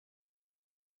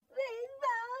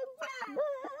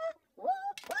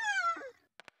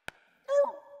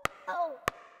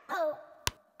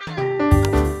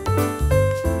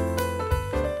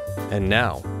And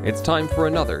now, it's time for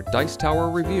another Dice Tower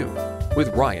review with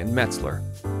Ryan Metzler.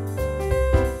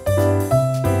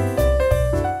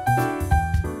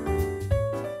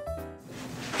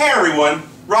 Hey everyone,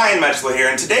 Ryan Metzler here,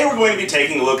 and today we're going to be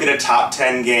taking a look at a top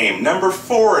 10 game, number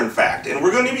 4 in fact, and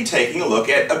we're going to be taking a look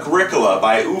at Agricola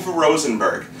by Uwe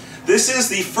Rosenberg. This is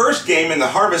the first game in the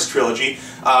Harvest trilogy,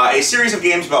 a series of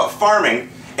games about farming,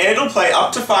 and it'll play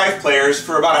up to 5 players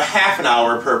for about a half an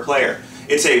hour per player.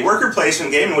 It's a worker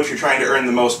placement game in which you're trying to earn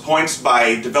the most points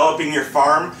by developing your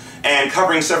farm and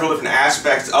covering several different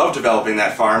aspects of developing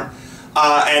that farm,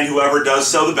 and whoever does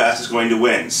so the best is going to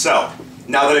win. So,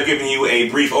 now that I've given you a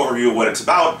brief overview of what it's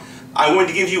about, I'm going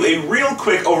to give you a real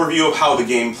quick overview of how the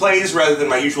game plays rather than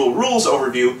my usual rules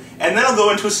overview, and then I'll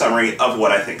go into a summary of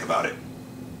what I think about it.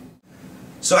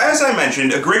 So as I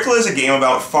mentioned, Agricola is a game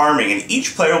about farming, and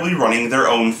each player will be running their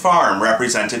own farm,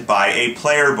 represented by a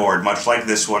player board, much like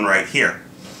this one right here.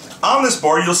 On this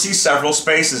board you'll see several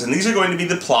spaces, and these are going to be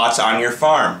the plots on your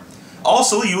farm.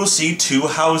 Also, you will see 2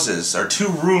 houses, or 2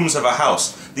 rooms of a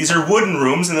house. These are wooden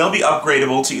rooms, and they'll be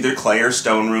upgradable to either clay or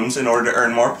stone rooms in order to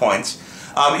earn more points.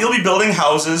 You'll be building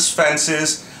houses,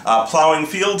 fences, plowing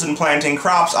fields, and planting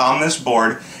crops on this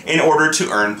board in order to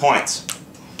earn points.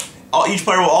 Each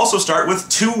player will also start with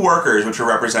 2 workers, which are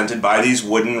represented by these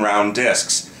wooden round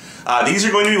discs. These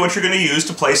are going to be what you're going to use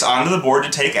to place onto the board to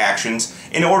take actions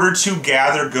in order to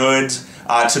gather goods,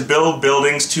 to build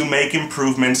buildings, to make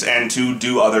improvements, and to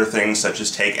do other things such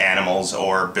as take animals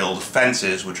or build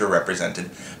fences, which are represented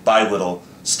by little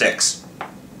sticks.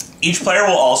 Each player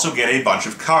will also get a bunch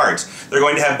of cards. They're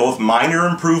going to have both minor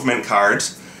improvement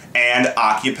cards and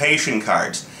occupation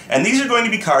cards. And these are going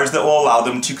to be cards that will allow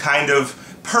them to kind of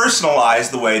personalize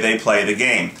the way they play the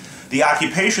game. The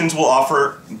occupations will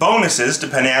offer bonuses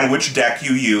depending on which deck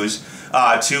you use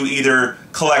to either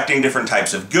collecting different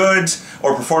types of goods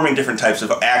or performing different types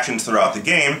of actions throughout the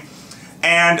game.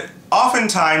 And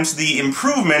oftentimes the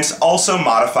improvements also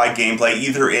modify gameplay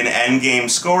either in endgame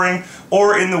scoring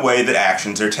or in the way that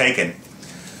actions are taken.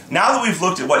 Now that we've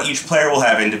looked at what each player will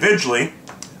have individually,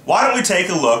 why don't we take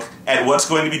a look at what's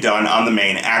going to be done on the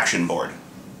main action board.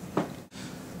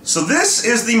 So this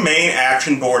is the main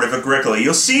action board of Agricola.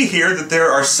 You'll see here that there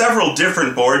are several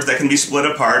different boards that can be split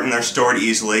apart and they're stored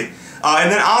easily.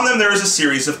 And then on them there is a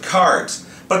series of cards.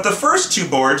 But the first 2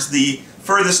 boards, the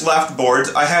furthest left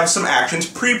boards, I have some actions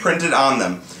pre-printed on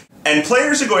them. And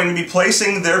players are going to be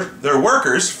placing their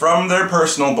workers from their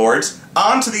personal boards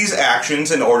onto these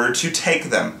actions in order to take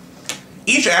them.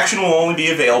 Each action will only be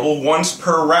available once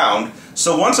per round,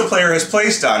 so once a player has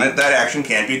placed on it, that action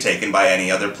can't be taken by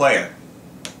any other player.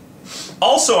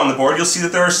 Also on the board you'll see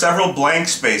that there are several blank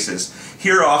spaces,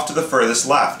 here off to the furthest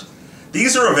left.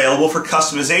 These are available for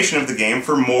customization of the game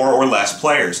for more or less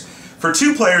players. For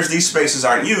 2 players these spaces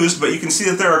aren't used, but you can see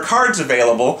that there are cards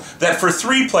available that for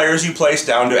 3 players you place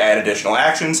down to add additional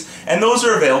actions, and those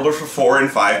are available for 4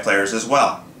 and 5 players as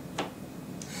well.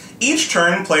 Each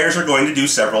turn players are going to do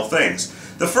several things.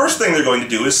 The first thing they're going to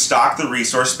do is stock the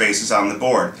resource spaces on the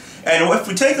board. And if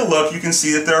we take a look, you can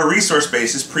see that there are resource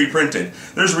spaces pre-printed.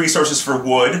 There's resources for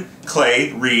wood,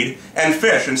 clay, reed, and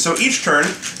fish. And so each turn,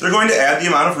 they're going to add the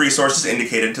amount of resources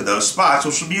indicated to those spots,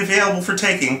 which will be available for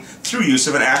taking through use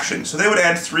of an action. So they would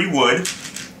add 3 wood,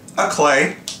 a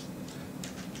clay,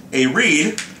 a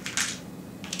reed,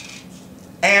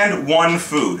 and 1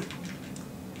 food.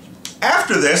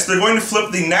 After this, they're going to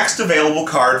flip the next available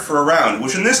card for a round,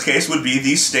 which in this case would be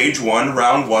the Stage 1,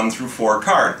 Round 1 through 4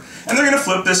 card. And they're going to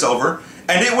flip this over,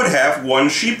 and it would have 1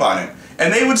 sheep on it.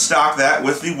 And they would stock that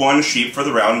with the 1 sheep for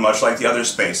the round, much like the other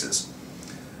spaces.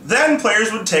 Then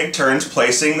players would take turns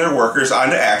placing their workers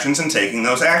onto actions and taking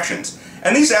those actions.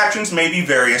 And these actions may be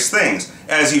various things.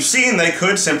 As you've seen, they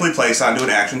could simply place onto an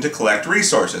action to collect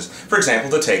resources. For example,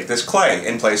 to take this clay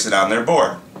and place it on their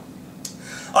board.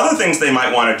 Other things they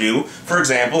might want to do, for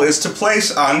example, is to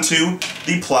place onto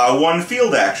the Plow 1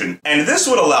 field action. And this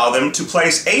would allow them to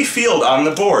place a field on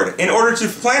the board in order to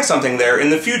plant something there in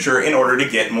the future in order to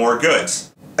get more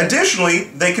goods. Additionally,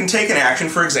 they can take an action,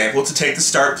 for example, to take the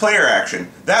Start Player action.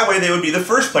 That way they would be the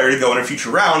first player to go in a future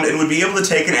round and would be able to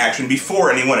take an action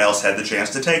before anyone else had the chance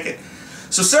to take it.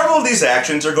 So several of these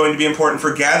actions are going to be important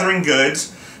for gathering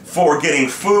goods, for getting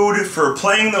food, for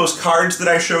playing those cards that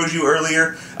I showed you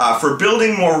earlier, for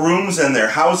building more rooms in their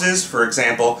houses. For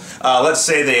example, let's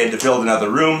say they had to build another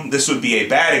room. This would be a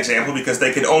bad example because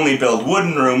they could only build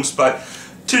wooden rooms, but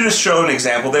to just show an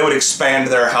example, they would expand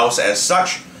their house as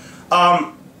such.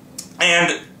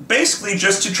 And basically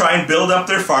just to try and build up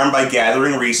their farm by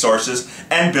gathering resources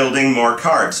and building more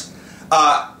cards.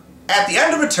 At the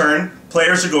end of a turn,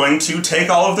 players are going to take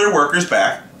all of their workers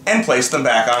back and place them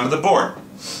back onto the board.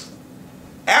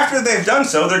 After they've done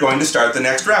so, they're going to start the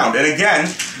next round. And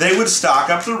again, they would stock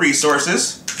up the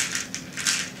resources.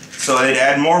 So they'd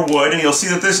add more wood, and you'll see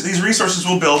that these resources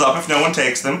will build up if no one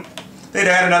takes them. They'd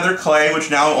add another clay, which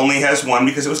now only has one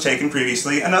because it was taken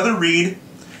previously, another reed,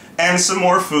 and some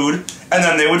more food, and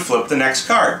then they would flip the next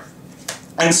card.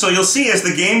 And so you'll see as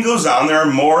the game goes on, there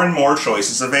are more and more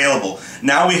choices available.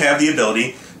 Now we have the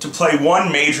ability to play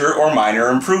one major or minor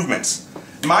improvements.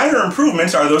 Minor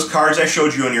improvements are those cards I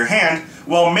showed you in your hand,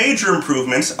 while major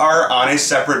improvements are on a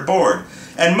separate board.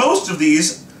 And most of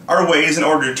these are ways in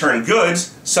order to turn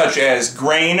goods, such as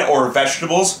grain or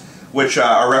vegetables, which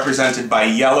are represented by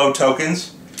yellow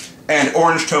tokens and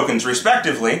orange tokens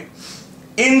respectively,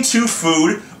 into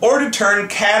food, or to turn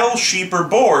cattle, sheep, or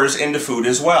boars into food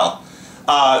as well.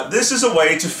 This is a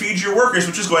way to feed your workers,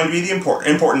 which is going to be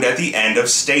important at the end of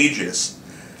stages.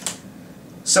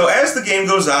 So as the game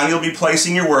goes on, you'll be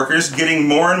placing your workers, getting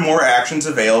more and more actions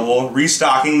available,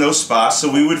 restocking those spots.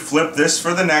 So we would flip this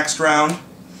for the next round.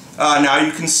 Now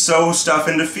you can sow stuff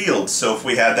into fields. So if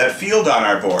we had that field on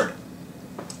our board,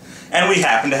 and we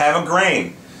happen to have a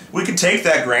grain, we could take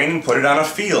that grain and put it on a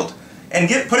field. And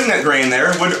putting that grain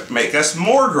there would make us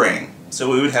more grain. So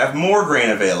we would have more grain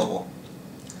available.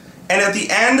 And at the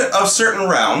end of certain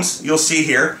rounds, you'll see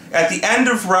here, at the end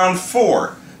of round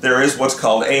 4, there is what's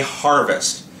called a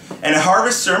harvest. And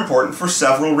harvests are important for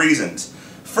several reasons.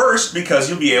 First, because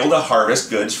you'll be able to harvest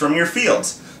goods from your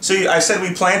fields. So I said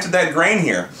we planted that grain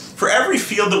here. For every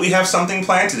field that we have something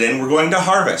planted in, we're going to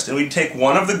harvest. And we take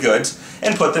one of the goods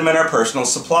and put them in our personal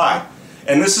supply.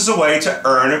 And this is a way to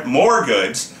earn more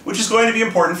goods, which is going to be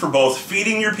important for both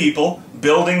feeding your people,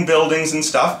 building buildings and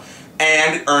stuff,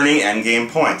 and earning endgame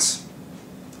points.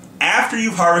 After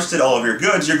you've harvested all of your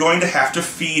goods, you're going to have to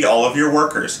feed all of your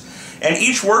workers. And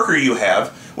each worker you have,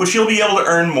 which you'll be able to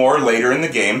earn more later in the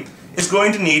game, is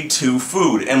going to need 2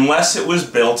 food, unless it was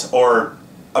built or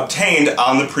obtained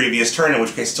on the previous turn, in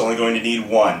which case it's only going to need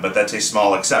 1, but that's a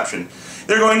small exception.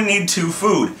 They're going to need 2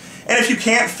 food. And if you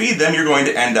can't feed them, you're going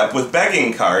to end up with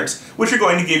begging cards, which are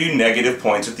going to give you negative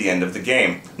points at the end of the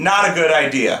game. Not a good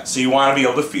idea, so you want to be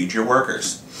able to feed your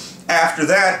workers. After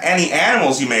that, any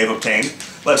animals you may have obtained,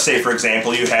 let's say for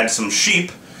example you had some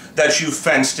sheep that you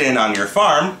fenced in on your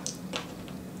farm,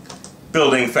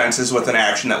 building fences with an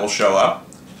action that will show up.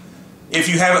 If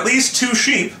you have at least 2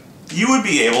 sheep, you would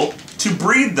be able to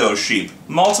breed those sheep,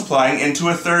 multiplying into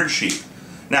a 3rd sheep.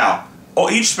 Now,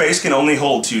 each space can only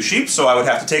hold 2 sheep, so I would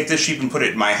have to take this sheep and put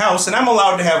it in my house, and I'm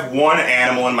allowed to have 1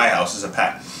 animal in my house as a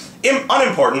pet.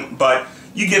 Unimportant, but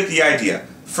you get the idea.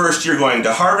 First you're going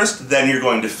to harvest, then you're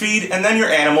going to feed, and then your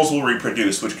animals will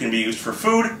reproduce, which can be used for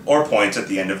food or points at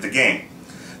the end of the game.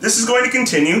 This is going to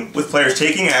continue with players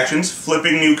taking actions,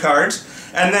 flipping new cards,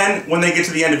 and then when they get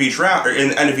to the end of each round, or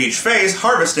end of each phase,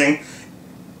 harvesting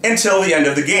until the end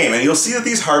of the game. And you'll see that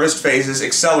these harvest phases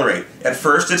accelerate. At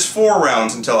first it's 4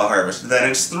 rounds until a harvest, then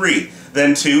it's 3,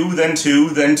 then 2, then 2,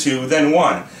 then 2, then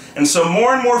 1. And so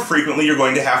more and more frequently you're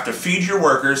going to have to feed your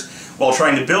workers while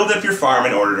trying to build up your farm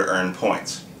in order to earn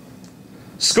points.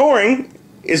 Scoring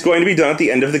is going to be done at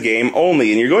the end of the game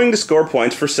only, and you're going to score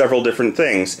points for several different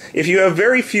things. If you have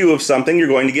very few of something, you're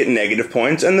going to get negative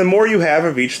points, and the more you have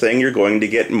of each thing, you're going to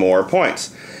get more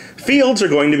points. Fields are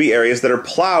going to be areas that are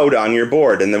plowed on your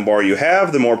board, and the more you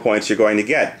have, the more points you're going to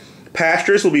get.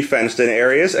 Pastures will be fenced-in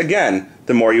areas. Again,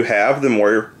 the more you have, the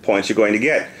more points you're going to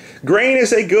get. Grain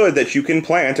is a good that you can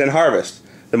plant and harvest.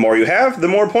 The more you have, the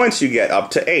more points you get, up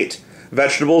to 8.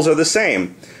 Vegetables are the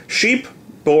same. Sheep,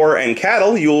 boar, and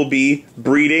cattle you will be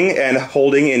breeding and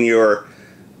holding in your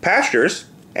pastures,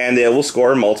 and they will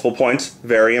score multiple points.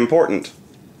 Very important.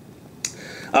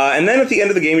 And then at the end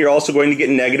of the game, you're also going to get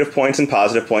negative points and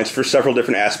positive points for several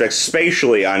different aspects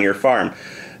spatially on your farm.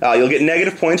 You'll get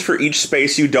negative points for each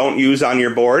space you don't use on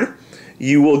your board.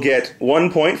 You will get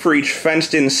 1 point for each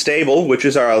fenced-in stable, which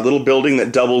is our little building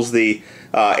that doubles the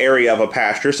area of a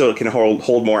pasture so it can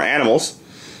hold more animals.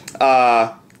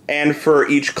 And for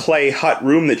each clay hut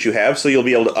room that you have, so you'll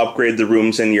be able to upgrade the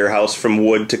rooms in your house from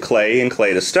wood to clay and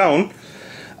clay to stone.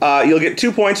 You'll get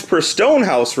 2 points per stone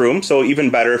house room, so even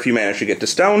better if you manage to get to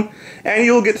stone. And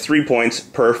you'll get 3 points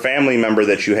per family member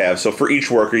that you have, so for each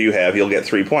worker you have, you'll get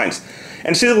 3 points.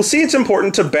 And so you'll see it's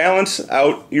important to balance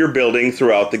out your building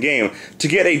throughout the game to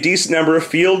get a decent number of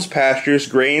fields, pastures,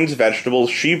 grains,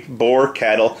 vegetables, sheep, boar,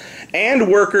 cattle,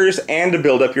 and workers, and to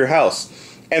build up your house.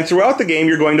 And throughout the game,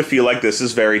 you're going to feel like this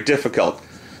is very difficult.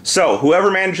 So,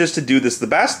 whoever manages to do this the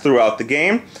best throughout the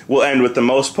game will end with the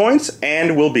most points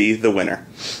and will be the winner.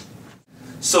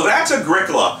 So that's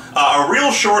Agricola. A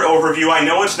real short overview. I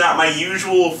know it's not my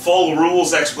usual full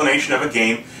rules explanation of a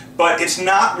game, but it's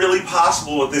not really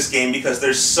possible with this game because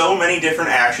there's so many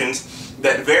different actions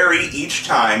that vary each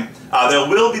time. There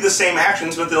will be the same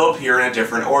actions, but they'll appear in a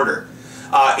different order.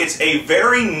 It's a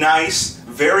very nice,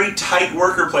 very tight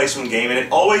worker placement game, and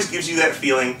it always gives you that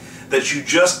feeling that you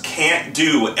just can't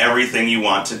do everything you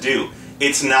want to do.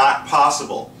 It's not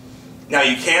possible. Now,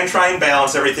 you can try and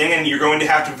balance everything, and you're going to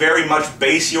have to very much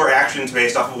base your actions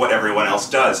based off of what everyone else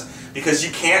does, because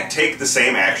you can't take the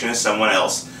same action as someone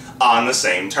else on the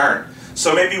same turn.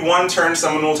 So maybe one turn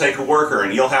someone will take a worker,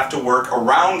 and you'll have to work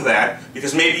around that,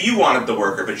 because maybe you wanted the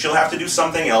worker, but you'll have to do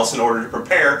something else in order to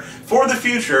prepare for the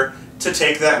future to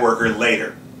take that worker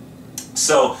later.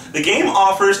 So the game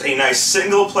offers a nice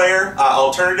single-player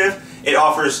alternative. It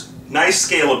offers nice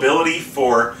scalability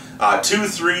for 2,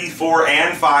 3, 4,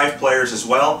 and 5 players as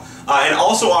well, and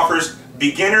also offers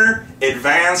beginner,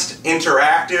 advanced,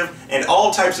 interactive, and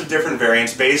all types of different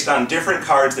variants based on different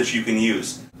cards that you can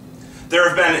use. There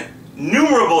have been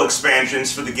innumerable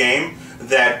expansions for the game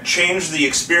that change the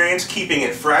experience, keeping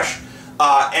it fresh,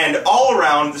 and all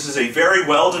around this is a very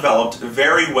well developed,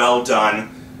 very well done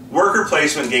worker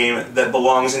placement game that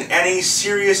belongs in any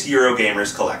serious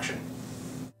Eurogamer's collection.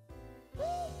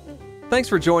 Thanks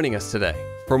for joining us today.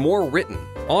 For more written,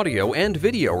 audio, and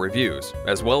video reviews,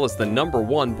 as well as the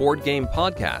 #1 board game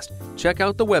podcast, check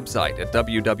out the website at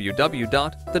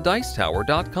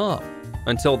www.thedicetower.com.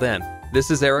 Until then, this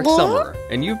is Eric Summerer,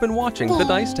 and you've been watching The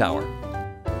Dice Tower.